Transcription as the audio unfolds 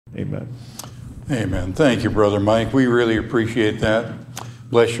Amen. Amen. Thank you, Brother Mike. We really appreciate that.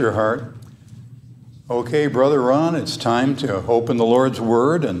 Bless your heart. Okay, Brother Ron, it's time to open the Lord's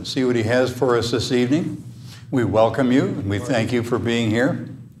Word and see what He has for us this evening. We welcome you and we thank you for being here.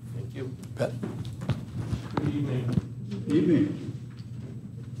 Thank you. Bet. Good evening. Good evening.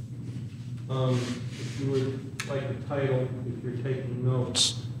 If you would like a title, if you're taking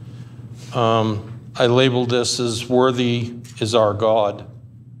notes, I labeled this as Worthy is Our God.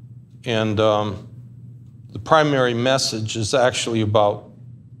 And the primary message is actually about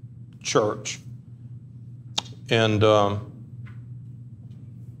church. And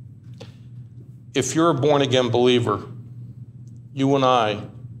if you're a born-again believer, you and I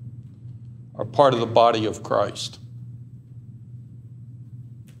are part of the body of Christ.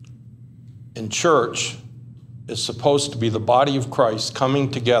 And church is supposed to be the body of Christ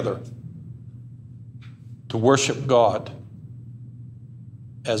coming together to worship God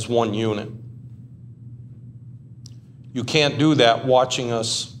as one unit. You can't do that watching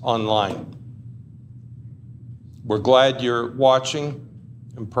us online. We're glad you're watching,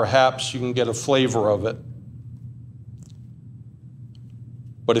 and perhaps you can get a flavor of it.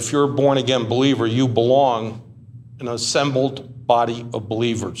 But if you're a born-again believer, you belong in an assembled body of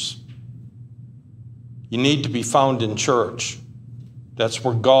believers. You need to be found in church. That's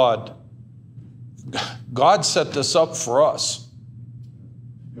where God set this up for us.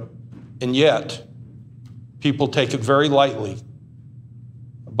 And yet, people take it very lightly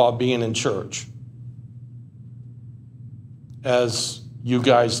about being in church. As you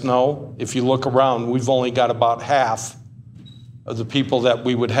guys know, if you look around, we've only got about half of the people that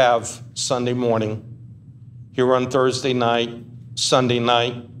we would have Sunday morning, here on Thursday night, Sunday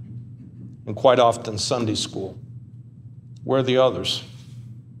night, and quite often Sunday school. Where are the others?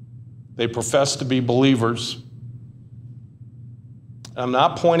 They profess to be believers. I'm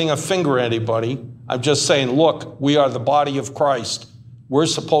not pointing a finger at anybody. I'm just saying, look, we are the body of Christ. We're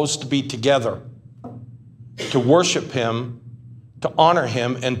supposed to be together to worship Him, to honor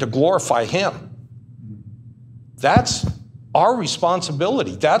Him, and to glorify Him. That's our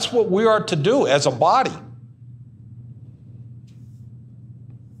responsibility. That's what we are to do as a body.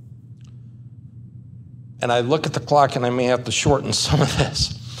 And I look at the clock and I may have to shorten some of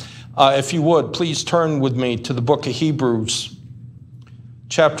this. If you would, please turn with me to the book of Hebrews,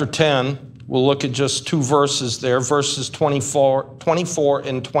 chapter 10. We'll look at just two verses there, verses 24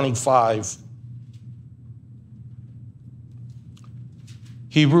 and 25.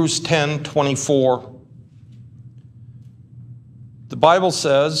 Hebrews 10:24. The Bible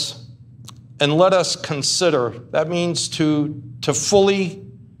says, and let us consider, that means to fully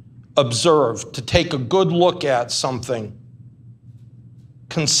observe, to take a good look at something.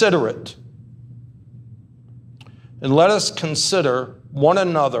 Consider it. And let us consider one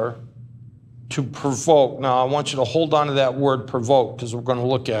another to provoke. Now, I want you to hold on to that word provoke because we're going to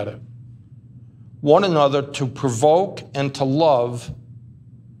look at it. One another to provoke and to love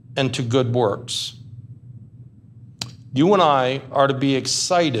and to good works. You and I are to be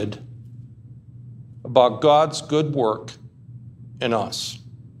excited about God's good work in us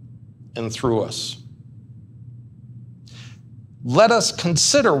and through us. Let us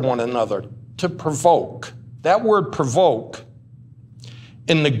consider one another to provoke. That word provoke,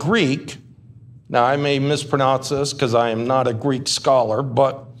 in the Greek, now I may mispronounce this because I am not a Greek scholar,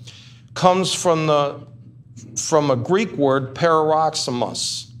 but comes from a Greek word,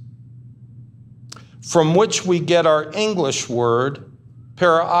 paroxysmos, from which we get our English word,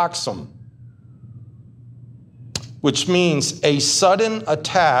 paroxysm, which means a sudden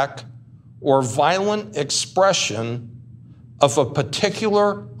attack or violent expression of a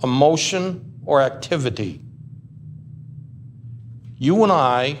particular emotion or activity. You and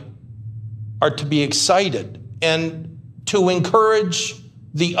I are to be excited and to encourage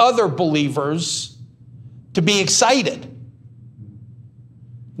the other believers to be excited.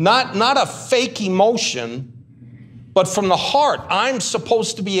 Not a fake emotion, but from the heart. I'm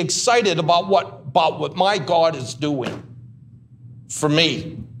supposed to be excited about what my God is doing for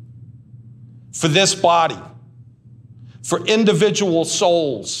me, for this body, for individual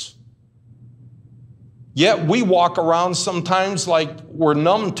souls. Yet we walk around sometimes like we're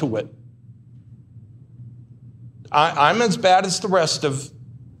numb to it. I'm as bad as the rest of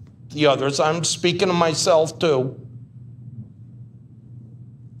the others. I'm speaking of myself too.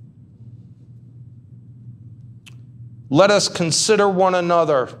 Let us consider one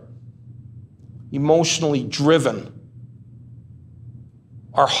another emotionally driven,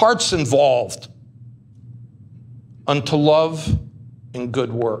 our hearts involved unto love and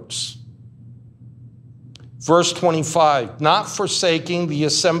good works. Verse 25, not forsaking the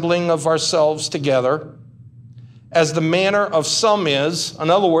assembling of ourselves together, as the manner of some is. In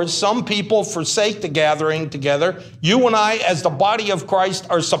other words, some people forsake the gathering together. You and I, as the body of Christ,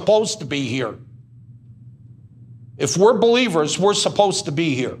 are supposed to be here. If we're believers, we're supposed to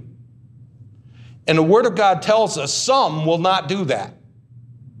be here. And the Word of God tells us some will not do that.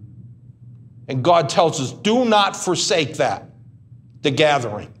 And God tells us, do not forsake that, the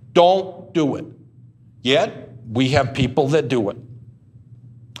gathering. Don't do it. Yet, we have people that do it.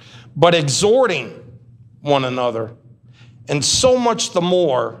 But exhorting one another, and so much the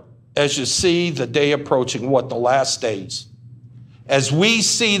more as you see the day approaching, what, the last days. As we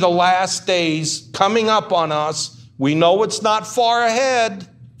see the last days coming up on us, we know it's not far ahead.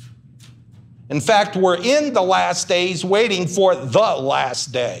 In fact, we're in the last days waiting for the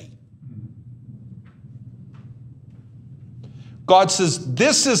last day. God says,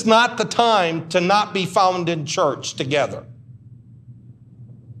 this is not the time to not be found in church together.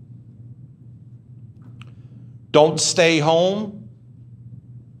 Don't stay home.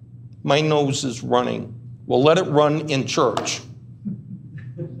 My nose is running. Well, let it run in church.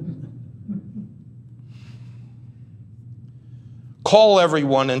 Call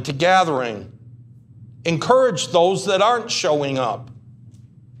everyone into gathering. Encourage those that aren't showing up.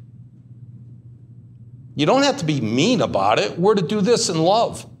 You don't have to be mean about it. We're to do this in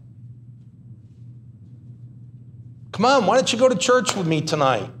love. Come on, why don't you go to church with me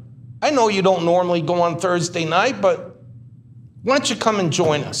tonight? I know you don't normally go on Thursday night, but why don't you come and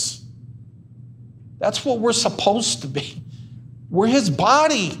join us? That's what we're supposed to be. We're His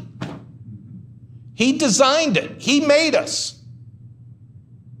body. He designed it. He made us.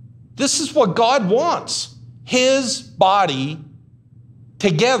 This is what God wants. His body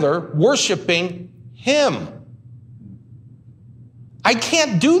together worshiping Him. I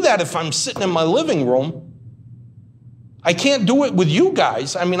can't do that if I'm sitting in my living room. I can't do it with you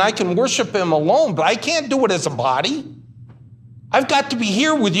guys. I mean, I can worship Him alone, but I can't do it as a body. I've got to be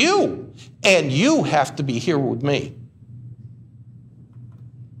here with you, and you have to be here with me.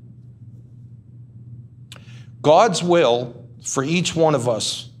 God's will for each one of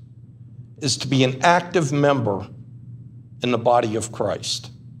us is to be an active member in the body of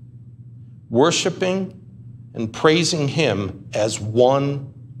Christ, worshiping and praising Him as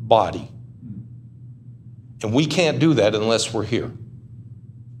one body. And we can't do that unless we're here.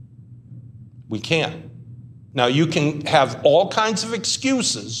 We can't. Now, you can have all kinds of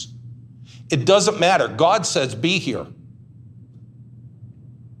excuses. It doesn't matter. God says, be here.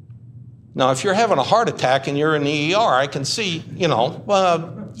 Now, if you're having a heart attack and you're in the ER, I can see,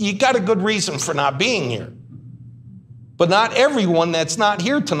 you got a good reason for not being here. But not everyone that's not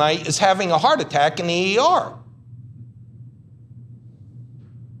here tonight is having a heart attack in the ER.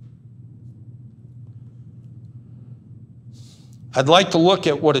 I'd like to look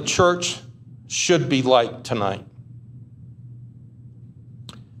at what a church should be like tonight.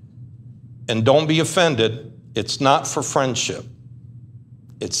 And don't be offended, it's not for friendship.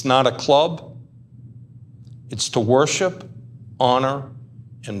 It's not a club. It's to worship, honor,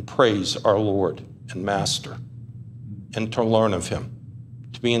 and praise our Lord and Master, and to learn of Him,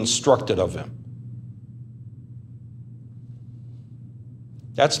 to be instructed of Him.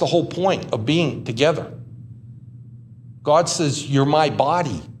 That's the whole point of being together. God says, you're my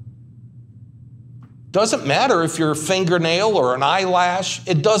body. Doesn't matter if you're a fingernail or an eyelash.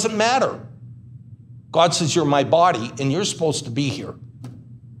 It doesn't matter. God says, you're my body, and you're supposed to be here.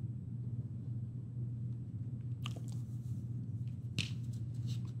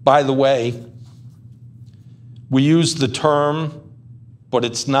 By the way, we use the term, but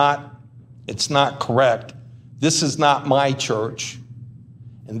it's not correct. This is not my church,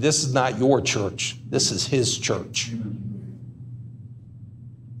 and this is not your church. This is His church.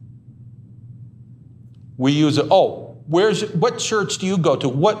 We use it, what church do you go to?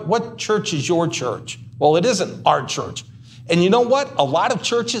 What church is your church? Well, it isn't our church. And you know what? A lot of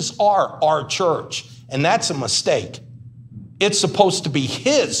churches are our church, and that's a mistake. It's supposed to be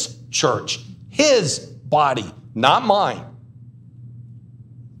His church, His body, not mine.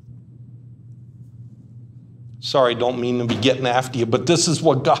 Sorry, don't mean to be getting after you, but this is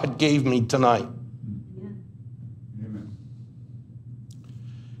what God gave me tonight. Amen.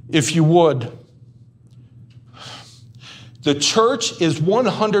 If you would, the church is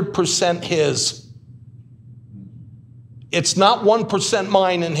 100% His. It's not 1%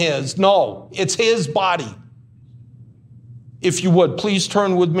 mine and His. No, it's His body. If you would, please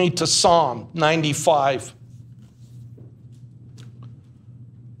turn with me to Psalm 95.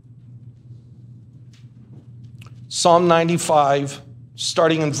 Psalm 95,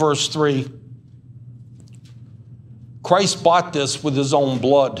 starting in verse 3. Christ bought this with his own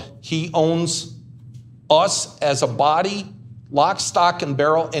blood. He owns us as a body, lock, stock, and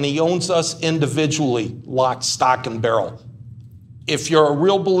barrel, and he owns us individually, lock, stock, and barrel. If you're a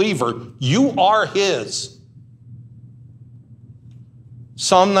real believer, you are his.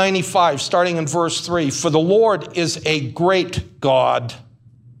 Psalm 95, starting in verse 3, for the Lord is a great God,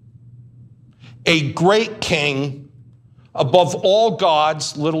 a great king, above all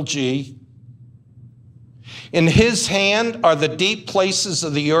gods, little g. In his hand are the deep places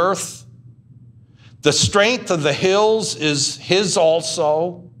of the earth. The strength of the hills is his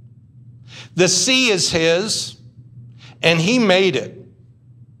also. The sea is his, and he made it.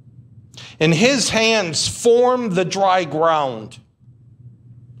 And his hands formed the dry ground.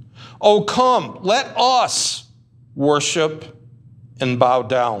 Oh, come, let us worship and bow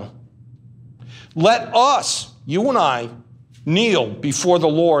down. Let us, you and I, kneel before the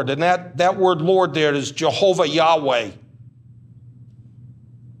Lord. And that word Lord there is Jehovah Yahweh,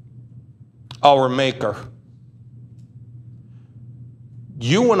 our Maker.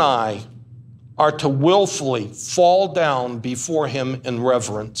 You and I are to willfully fall down before him in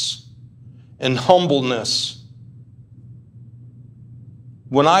reverence, in humbleness.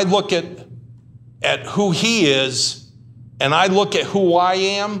 When I look at who he is and I look at who I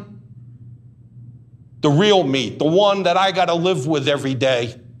am, the real me, the one that I got to live with every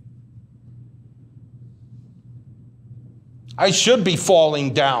day, I should be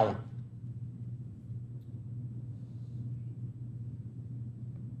falling down.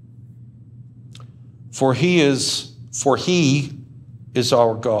 For he is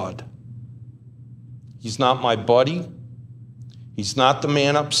our God. He's not my buddy. He's not the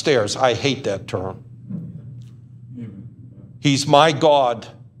man upstairs. I hate that term. He's my God,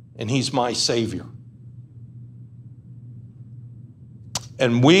 and he's my Savior.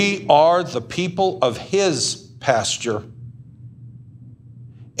 And we are the people of his pasture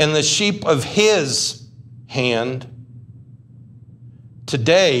and the sheep of his hand.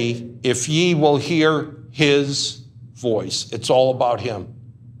 Today, if ye will hear his voice, it's all about him.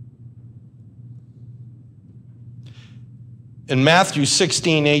 In Matthew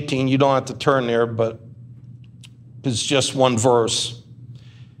 16:18, you don't have to turn there, but it's just one verse.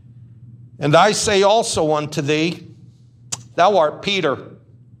 And I say also unto thee, thou art Peter.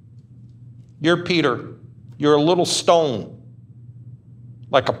 You're Peter. You're a little stone,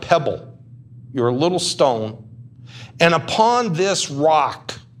 like a pebble. You're a little stone. And upon this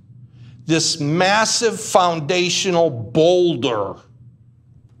rock, this massive foundational boulder,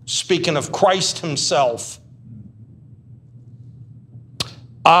 speaking of Christ himself,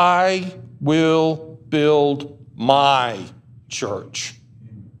 I will build my church.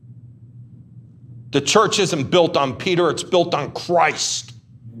 The church isn't built on Peter, it's built on Christ,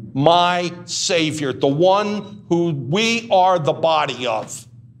 my Savior, the one who we are the body of.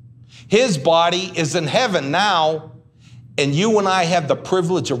 His body is in heaven now, and you and I have the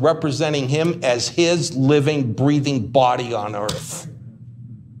privilege of representing him as his living, breathing body on earth.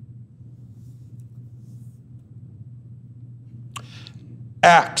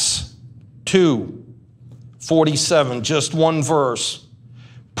 Acts 2:47, just one verse.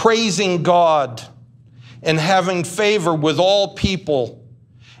 Praising God and having favor with all people.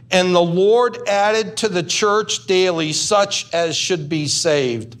 And the Lord added to the church daily such as should be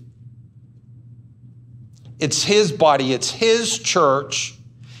saved. It's his body, it's his church,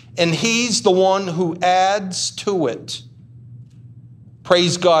 and he's the one who adds to it.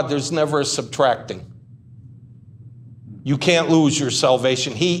 Praise God, there's never a subtracting. You can't lose your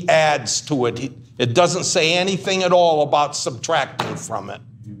salvation. He adds to it. It doesn't say anything at all about subtracting from it.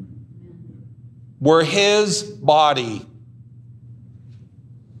 We're his body.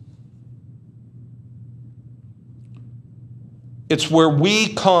 It's where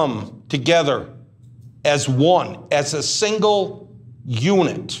we come together as one, as a single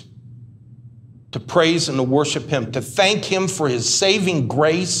unit, to praise and to worship him, to thank him for his saving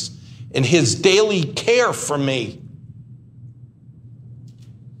grace and his daily care for me.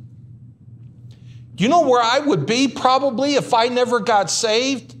 You know where I would be probably if I never got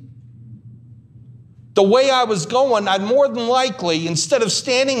saved? The way I was going, I'd more than likely, instead of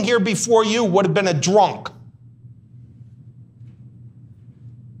standing here before you, would have been a drunk.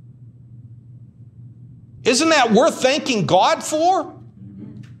 Isn't that worth thanking God for?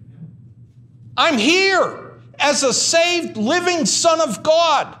 I'm here as a saved, living Son of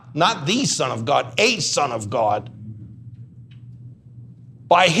God. Not the Son of God, a Son of God.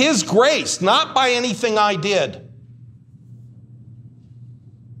 By his grace, not by anything I did.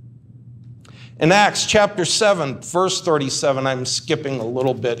 In Acts chapter 7, verse 37, I'm skipping a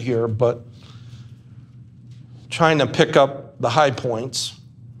little bit here, but trying to pick up the high points.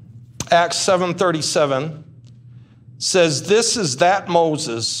 Acts 7:37 says, "This is that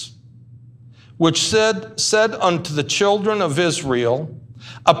Moses which said unto the children of Israel,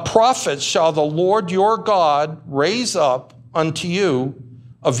 a prophet shall the Lord your God raise up unto you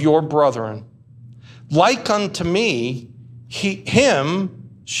of your brethren. Like unto me,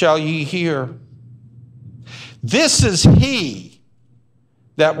 him shall ye hear. This is he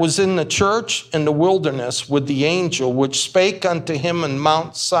that was in the church in the wilderness with the angel which spake unto him in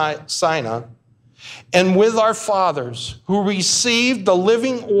Mount Sinai, and with our fathers, who received the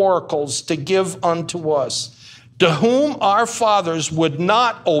living oracles to give unto us, to whom our fathers would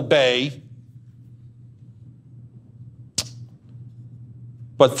not obey,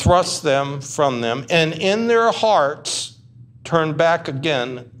 but thrust them from them, and in their hearts turned back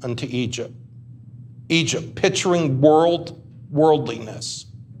again unto Egypt." Egypt, picturing worldliness.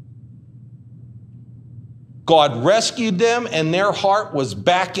 God rescued them, and their heart was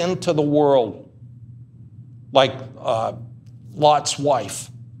back into the world, like Lot's wife.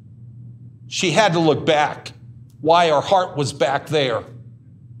 She had to look back. Why? Her heart was back there.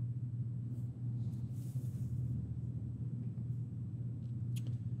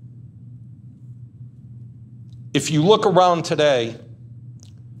 If you look around today,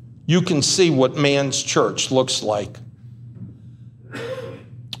 you can see what man's church looks like.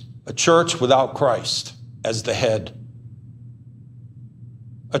 A church without Christ as the head.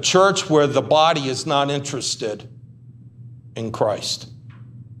 A church where the body is not interested in Christ.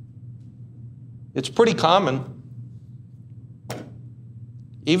 It's pretty common,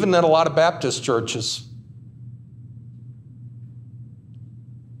 even in a lot of Baptist churches.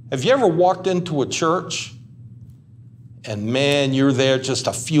 Have you ever walked into a church and man, you're there just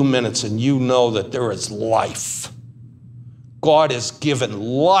a few minutes and you know that there is life? God has given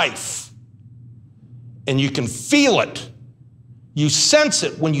life, and you can feel it. You sense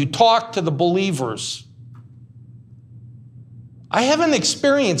it when you talk to the believers. I haven't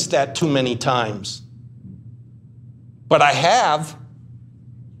experienced that too many times, but I have,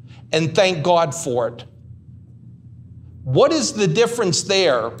 and thank God for it. What is the difference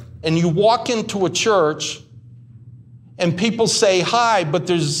there? And you walk into a church and people say hi, but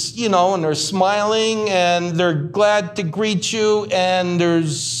there's, and they're smiling and they're glad to greet you, and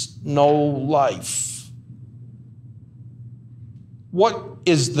there's no life. What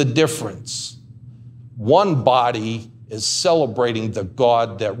is the difference? One body is celebrating the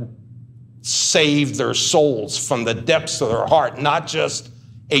God that saved their souls from the depths of their heart, not just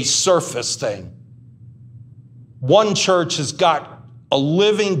a surface thing. One church has got a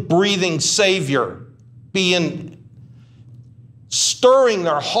living, breathing Savior stirring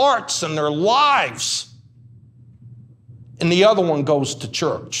their hearts and their lives, and the other one goes to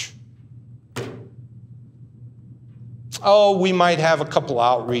church. Oh, we might have a couple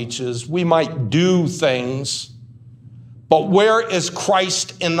outreaches, we might do things, but where is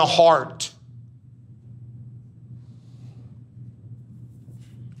Christ in the heart?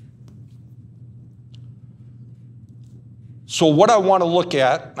 So what I want to look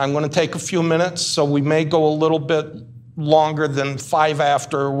at, I'm going to take a few minutes, so we may go a little bit longer than 5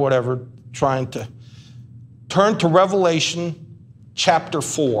 after or whatever, trying to turn to Revelation chapter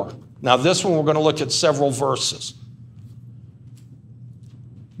 4. Now this one we're going to look at several verses.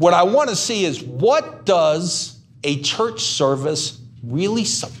 What I want to see is, what does a church service really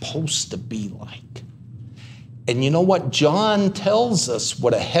supposed to be like? And you know what? John tells us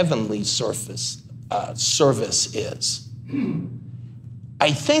what a heavenly service is.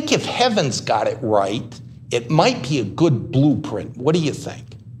 I think if heaven's got it right, it might be a good blueprint. What do you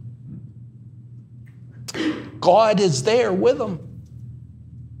think? God is there with them.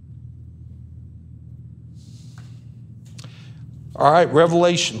 All right,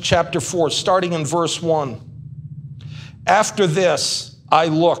 Revelation chapter 4, starting in verse 1. After this, I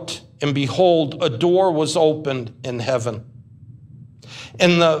looked, and behold, a door was opened in heaven.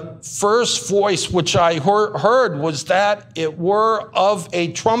 And the first voice which I heard was that it were of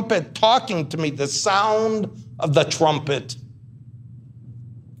a trumpet talking to me, the sound of the trumpet,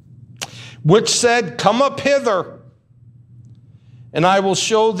 which said, "Come up hither, and I will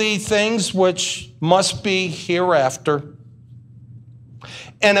show thee things which must be hereafter."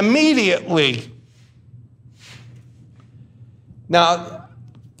 And immediately, now,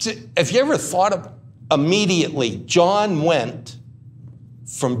 have you ever thought of immediately? John went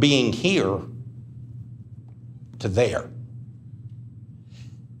from being here to there.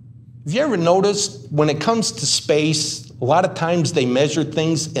 Have you ever noticed when it comes to space, a lot of times they measure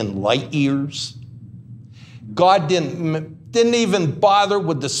things in light years? God didn't even bother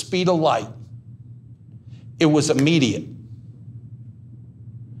with the speed of light. It was immediate.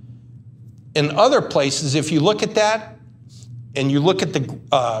 In other places, if you look at that, and you look at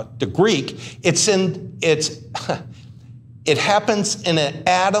the Greek, it happens in an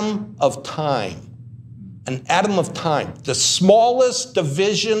atom of time. An atom of time. The smallest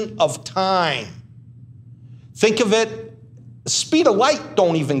division of time. Think of it, the speed of light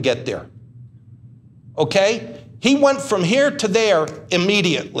don't even get there. Okay? He went from here to there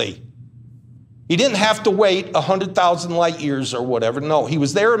immediately. He didn't have to wait 100,000 light years or whatever. No, he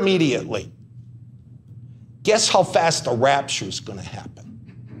was there immediately. Guess how fast the rapture is going to happen?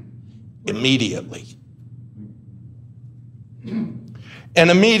 Immediately. And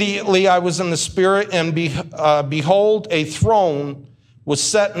immediately I was in the Spirit, and behold, a throne was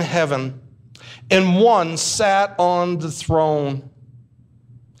set in heaven, and one sat on the throne.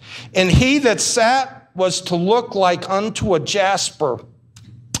 And he that sat was to look like unto a jasper.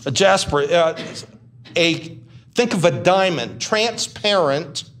 Think of a diamond,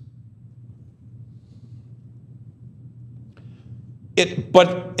 transparent.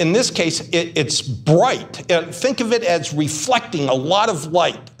 But in this case, it's bright. Think of it as reflecting a lot of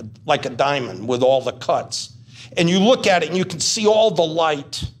light, like a diamond with all the cuts. And you look at it and you can see all the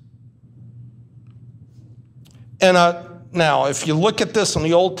light. And now, if you look at this in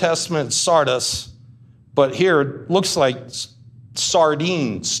the Old Testament, it's Sardis, but here it looks like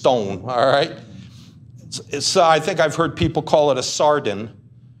sardine stone, all right? So I think I've heard people call it a sardine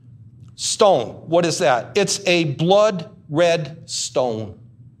stone. What is that? It's a blood red stone.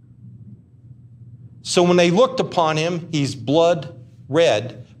 So when they looked upon him, he's blood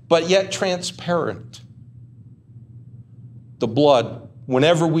red, but yet transparent. The blood.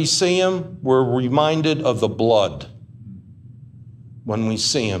 Whenever we see him, we're reminded of the blood. When we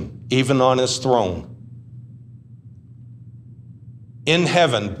see him, even on his throne. In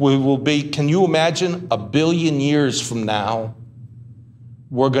heaven, we will be, can you imagine, 1 billion years from now,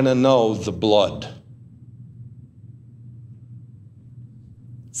 we're going to know the blood.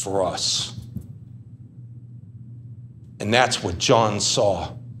 For us. And that's what John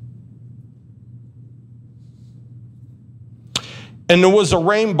saw. And there was a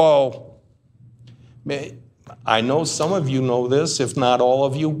rainbow. I know some of you know this, if not all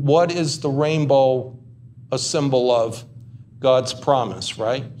of you. What is the rainbow a symbol of? God's promise,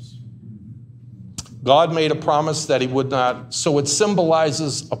 right? God made a promise that he would not, so it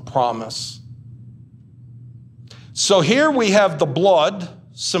symbolizes a promise. So here we have the blood,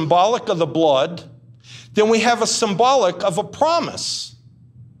 symbolic of the blood. Then we have a symbolic of a promise.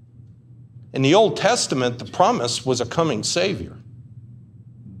 In the Old Testament, the promise was a coming Savior.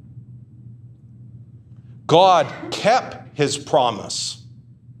 God kept his promise.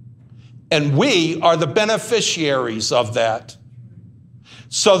 And we are the beneficiaries of that.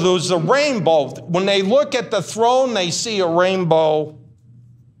 So there's a rainbow. When they look at the throne, they see a rainbow.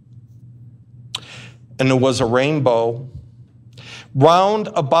 And there was a rainbow round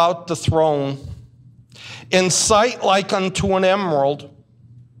about the throne, in sight like unto an emerald.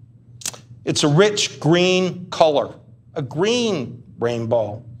 It's a rich green color, a green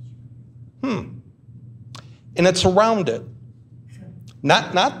rainbow. And it's around it.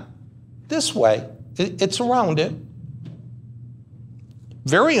 Not this way. It's around it.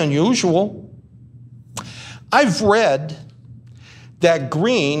 Very unusual. I've read that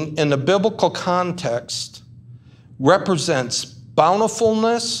green in the biblical context represents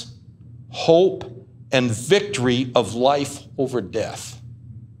bountifulness, hope, and victory of life over death.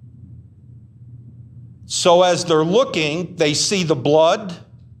 So as they're looking, they see the blood,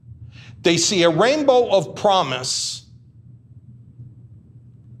 they see a rainbow of promise,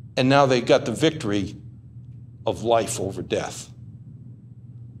 and now they've got the victory of life over death.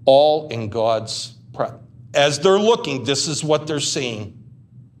 All in God's presence. As they're looking, this is what they're seeing.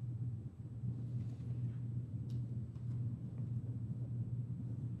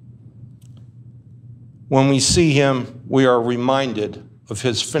 When we see him, we are reminded of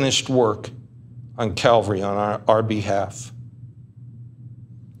his finished work on Calvary on our behalf.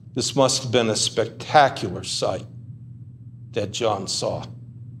 This must have been a spectacular sight that John saw.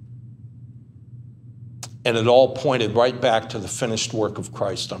 And it all pointed right back to the finished work of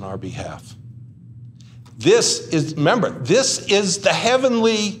Christ on our behalf. This is, remember, this is the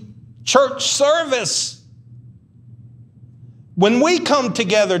heavenly church service. When we come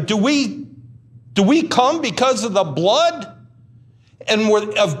together, do we come because of the blood and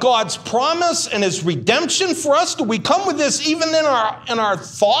of God's promise and his redemption for us? Do we come with this even in our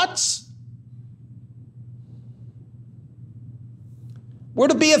thoughts? We're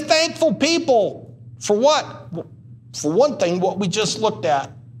to be a thankful people. For what? For one thing, what we just looked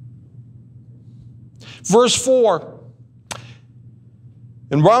at. Verse 4,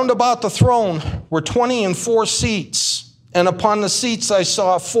 and round about the throne were 24 seats, and upon the seats I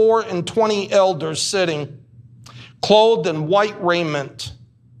saw 24 elders sitting, clothed in white raiment,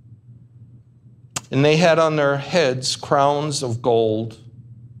 and they had on their heads crowns of gold.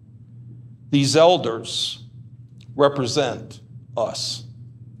 These elders represent us.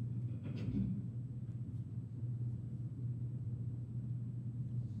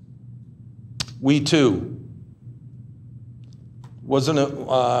 We too. Wasn't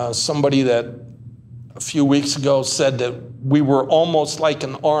it somebody that a few weeks ago said that we were almost like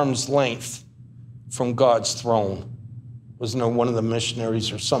an arm's length from God's throne? Wasn't there one of the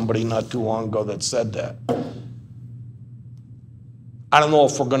missionaries or somebody not too long ago that said that? I don't know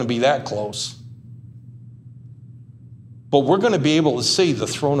if we're going to be that close. But we're going to be able to see the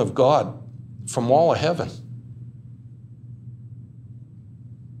throne of God from all of heaven.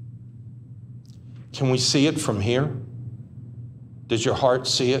 Can we see it from here? Does your heart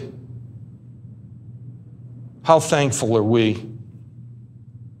see it? How thankful are we?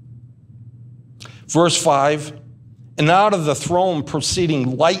 Verse 5, and out of the throne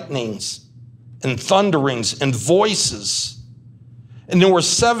proceeding lightnings and thunderings and voices. And there were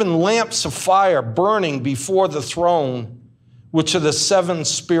 7 lamps of fire burning before the throne, which are the 7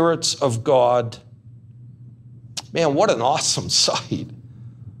 spirits of God. Man, what an awesome sight.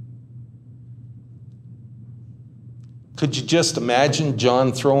 Could you just imagine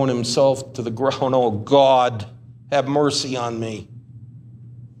John throwing himself to the ground? Oh, God, have mercy on me.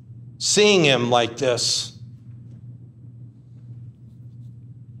 Seeing him like this.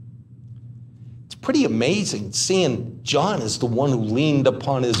 It's pretty amazing seeing John as the one who leaned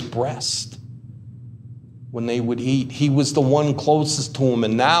upon his breast when they would eat. He was the one closest to him,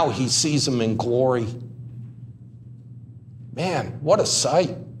 and now he sees him in glory. Man, what a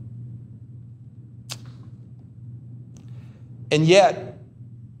sight. And yet,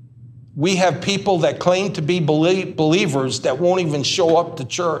 we have people that claim to be believers that won't even show up to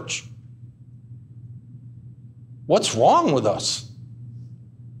church. What's wrong with us?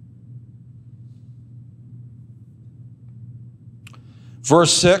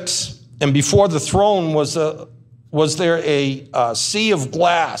 Verse 6, and before the throne was there a sea of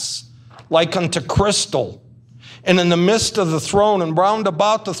glass, like unto crystal. And in the midst of the throne and round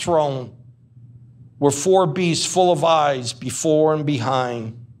about the throne were 4 beasts full of eyes before and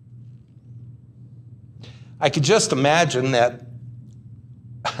behind. I could just imagine that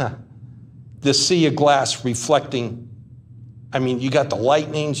this sea of glass reflecting, I mean, you got the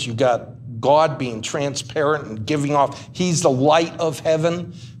lightnings, you got God being transparent and giving off. He's the light of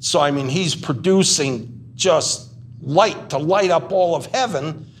heaven. So, I mean, he's producing just light to light up all of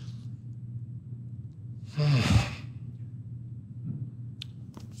heaven.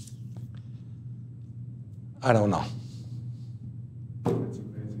 I don't know. It's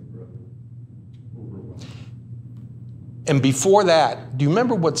amazing, brother. Overwhelming. And before that, do you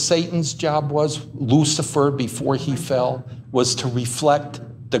remember what Satan's job was? Lucifer, before he fell, was to reflect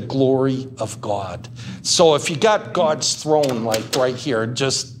the glory of God. So if you got God's throne like right here,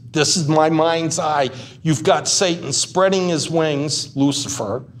 just this is my mind's eye, you've got Satan spreading his wings,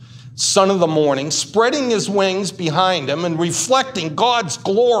 Lucifer, son of the morning, spreading his wings behind him and reflecting God's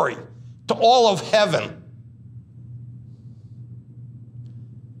glory to all of heaven.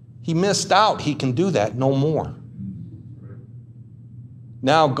 He missed out. He can do that no more.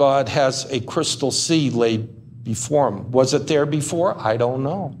 Now God has a crystal sea laid before him. Was it there before? I don't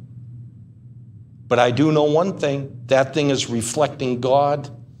know. But I do know one thing. That thing is reflecting God,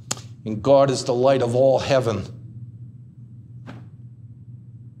 and God is the light of all heaven.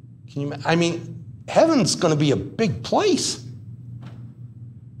 Can you? I mean, heaven's going to be a big place.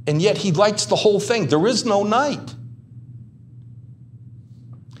 And yet he lights the whole thing. There is no night.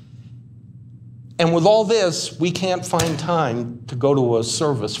 And with all this, we can't find time to go to a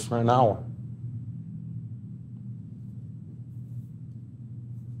service for an hour.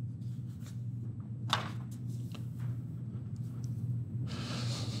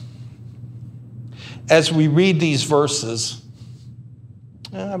 As we read these verses,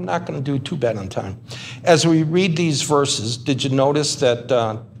 I'm not going to do too bad on time. As we read these verses, did you notice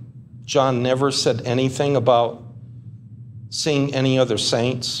that John never said anything about seeing any other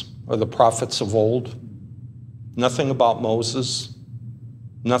saints or the prophets of old? Nothing about Moses,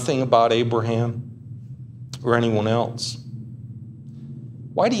 nothing about Abraham or anyone else.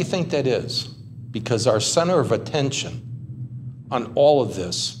 Why do you think that is? Because our center of attention on all of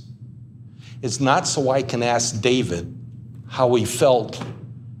this is not so I can ask David how he felt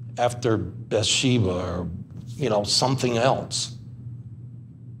after Bathsheba or, something else.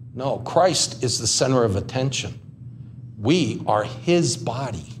 No, Christ is the center of attention. We are his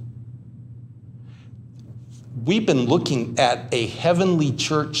body. We've been looking at a heavenly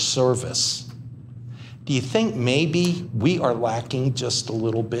church service. Do you think maybe we are lacking just a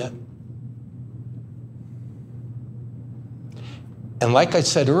little bit? And like I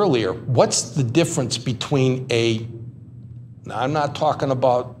said earlier, what's the difference between now I'm not talking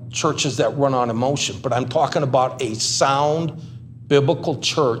about churches that run on emotion, but I'm talking about a sound biblical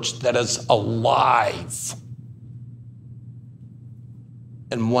church that is alive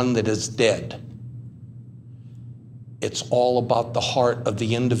and one that is dead. It's all about the heart of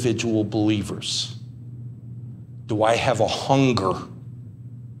the individual believers. Do I have a hunger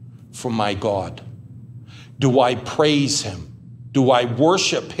for my God? Do I praise him? Do I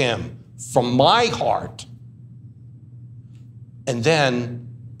worship him from my heart? And then,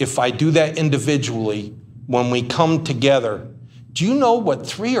 if I do that individually, when we come together, do you know what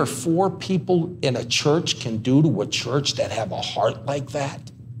 3 or 4 people in a church can do to a church that have a heart like that?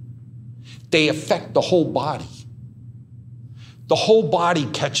 They affect the whole body. The whole body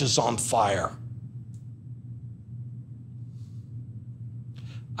catches on fire.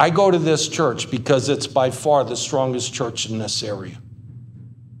 I go to this church because it's by far the strongest church in this area.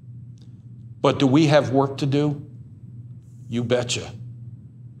 But do we have work to do? You betcha.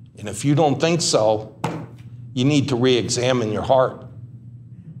 And if you don't think so, you need to re-examine your heart.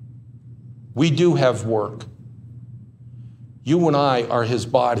 We do have work. You and I are his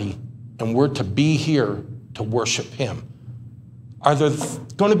body, and we're to be here to worship him. Are there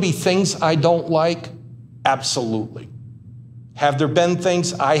going to be things I don't like? Absolutely. Have there been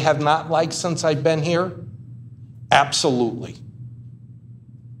things I have not liked since I've been here? Absolutely.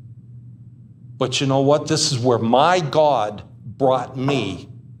 But you know what? This is where my God brought me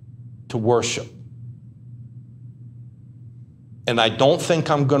to worship. And I don't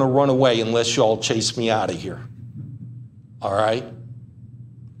think I'm going to run away unless you all chase me out of here. All right?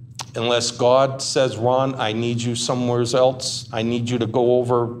 Unless God says, Ron, I need you somewhere else. I need you to go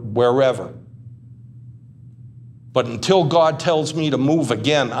over wherever. But until God tells me to move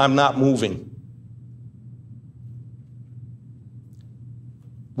again, I'm not moving.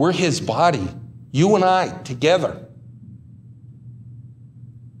 We're his body, you and I together.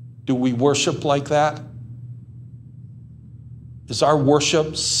 Do we worship like that? Is our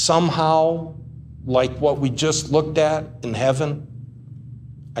worship somehow like what we just looked at in heaven?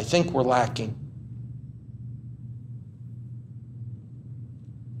 I think we're lacking.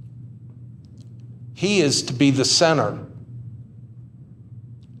 He is to be the center,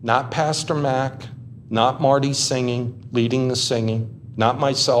 not Pastor Mac, not Marty singing, leading the singing, not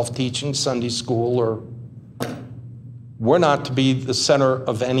myself teaching Sunday school, or we're not to be the center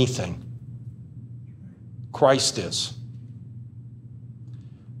of anything. Christ is.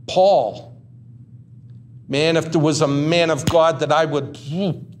 Paul, man, if there was a man of God that I would,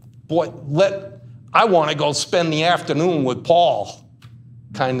 I want to go spend the afternoon with Paul.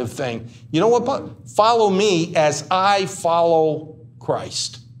 Kind of thing. You know what? Follow me as I follow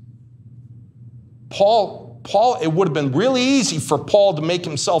Christ. Paul, it would have been really easy for Paul to make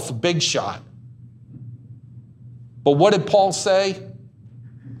himself a big shot. But what did Paul say?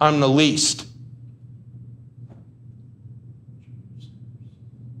 I'm the least.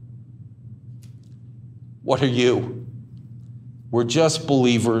 What are you? We're just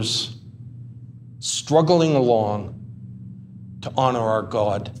believers struggling along to honor our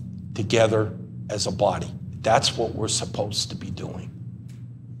God together as a body. That's what we're supposed to be doing.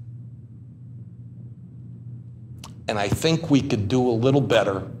 And I think we could do a little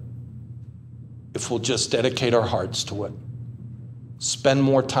better if we'll just dedicate our hearts to it. Spend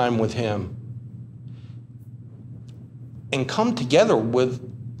more time with him. And come together with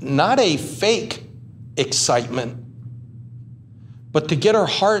not a fake excitement, but to get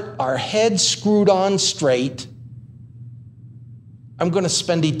our heads screwed on straight. I'm going to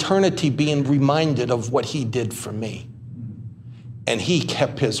spend eternity being reminded of what he did for me. And he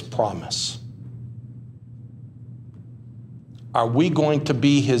kept his promise. Are we going to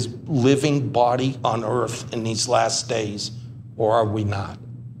be his living body on earth in these last days, or are we not?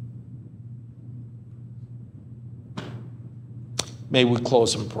 May we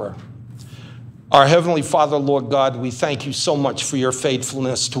close in prayer. Our Heavenly Father, Lord God, we thank you so much for your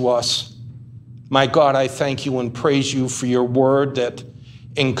faithfulness to us. My God, I thank you and praise you for your word that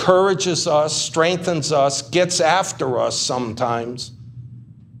encourages us, strengthens us, gets after us sometimes.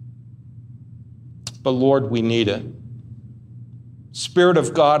 But Lord, we need it. Spirit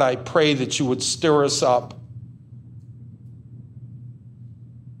of God, I pray that you would stir us up.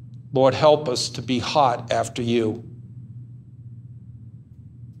 Lord, help us to be hot after you.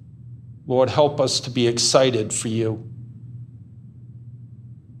 Lord, help us to be excited for you.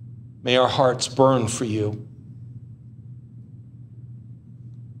 May our hearts burn for you.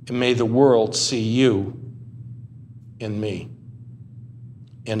 And may the world see you in me,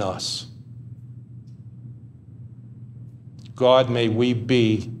 in us. God, may we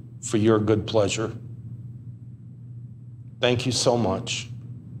be for your good pleasure. Thank you so much.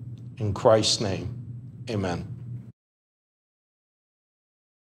 In Christ's name, amen.